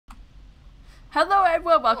Hello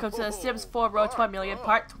everyone, welcome to The Sims 4 Road to Amelia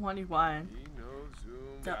Part 21.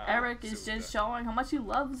 So Eric is just showing how much he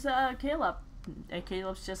loves Caleb. And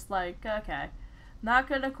Caleb's just like, okay, not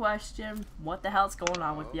gonna question what the hell's going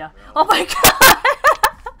on with you. Oh my god!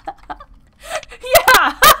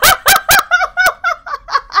 Yeah!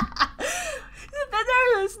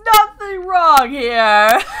 There is nothing wrong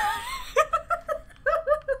here!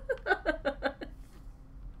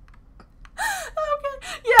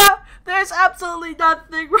 There's absolutely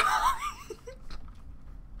nothing wrong.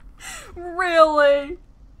 Really?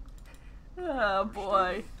 Oh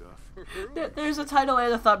boy. There's a title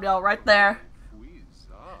and a thumbnail right there.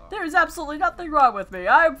 There's absolutely nothing wrong with me.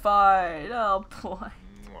 I'm fine. Oh boy.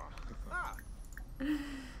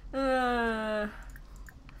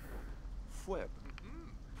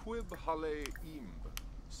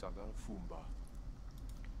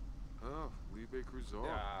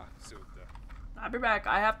 I'll be back.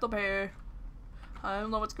 I have to pay. I don't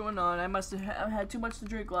know what's going on. I must have had too much to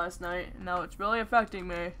drink last night, and now it's really affecting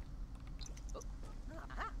me.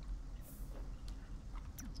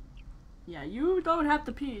 Yeah, you don't have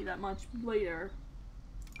to pee that much later.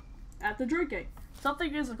 After drinking.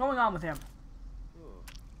 Something is going on with him.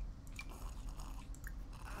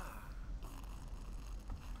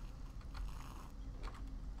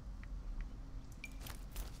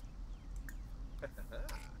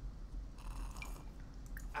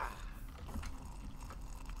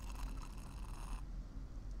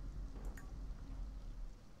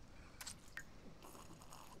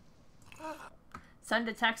 Send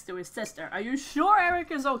a text to his sister. Are you sure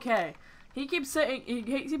Eric is okay? He keeps saying he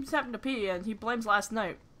keeps having to pee, and he blames last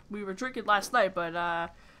night. We were drinking last night, but yeah,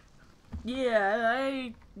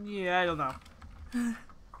 I don't know.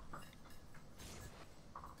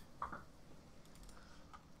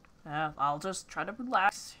 I'll just try to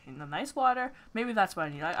relax in the nice water. Maybe that's what I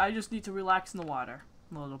need. I just need to relax in the water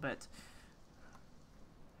a little bit.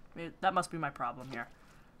 Maybe that must be my problem here.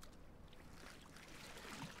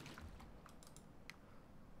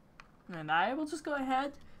 And I will just go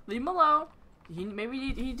ahead, leave him alone.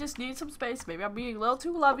 Maybe he just needs some space. Maybe I'm being a little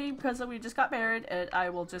too loving because we just got married, and I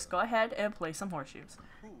will just go ahead and play some horseshoes.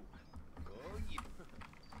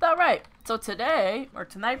 Alright, so today, or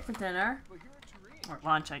tonight for dinner, or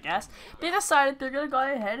lunch I guess, they decided they're going to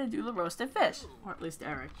go ahead and do the roasted fish. Or at least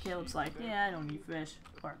Eric. Caleb's like, yeah, I don't eat fish.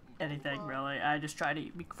 Or anything really. I just try to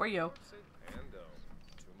eat meat for you.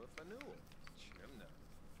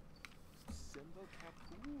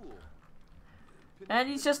 And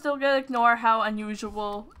he's just still gonna ignore how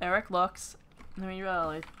unusual Eric looks. I mean,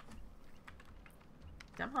 really.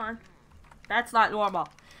 Come on. That's not normal.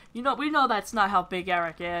 You know, we know that's not how big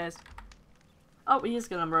Eric is. Oh, he is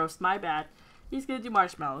gonna roast. My bad. He's gonna do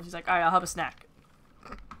marshmallows. He's like, alright, I'll have a snack.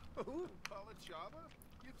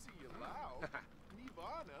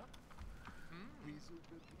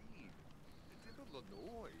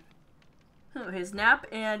 His nap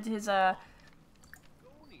and his,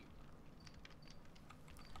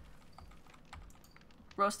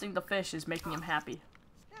 roasting the fish is making him happy.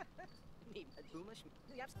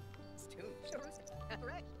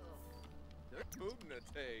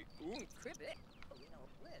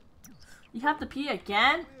 You have to pee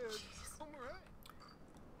again?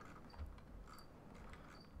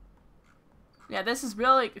 Yeah, this is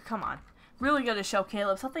really, come on. Really gonna show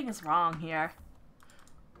Caleb something is wrong here.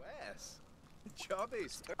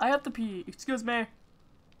 I have to pee, excuse me.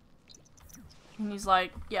 And he's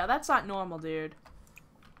like, yeah, that's not normal, dude.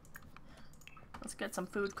 Let's get some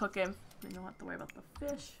food cooking. We don't have to worry about the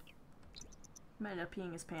fish. He might end up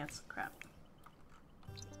peeing his pants. Crap.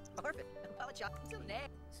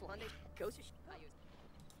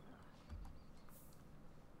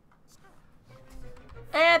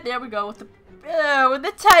 And there we go with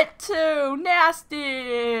the tattoo.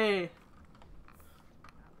 Nasty.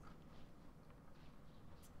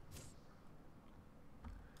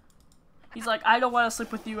 He's like, I don't want to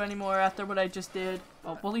sleep with you anymore after what I just did.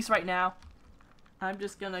 Well, at least right now. I'm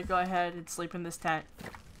just gonna go ahead and sleep in this tent.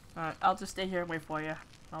 Alright, I'll just stay here and wait for you.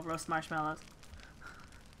 I'll roast marshmallows.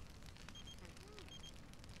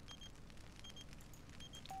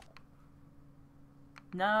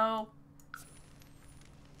 No.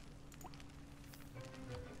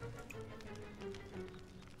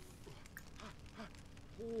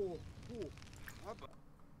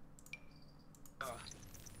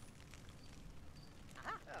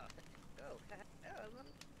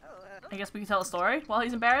 I guess we can tell a story while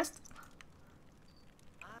he's embarrassed.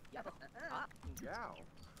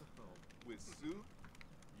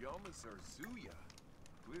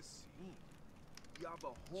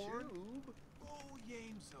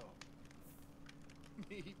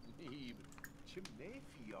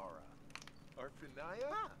 Chimnefiara.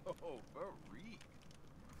 Arfinaya? Oh, Barik.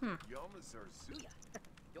 Yamasarsu.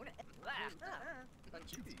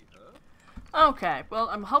 Okay, well,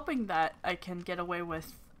 I'm hoping that I can get away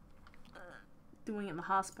with doing it in the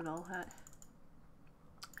hospital.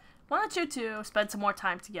 Why don't you two spend some more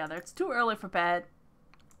time together? It's too early for bed.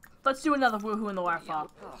 Let's do another woohoo in the waterfall.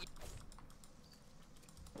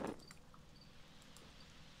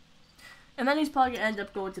 And then he's probably gonna end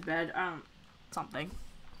up going to bed. Something.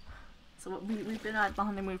 So we've been on the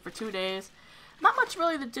honeymoon for 2 days. Not much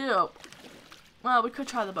really to do. Well, we could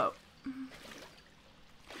try the boat.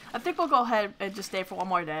 I think we'll go ahead and just stay for one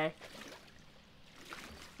more day.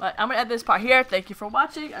 But I'm gonna end this part here. Thank you for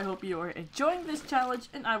watching. I hope you are enjoying this challenge,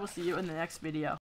 and I will see you in the next video.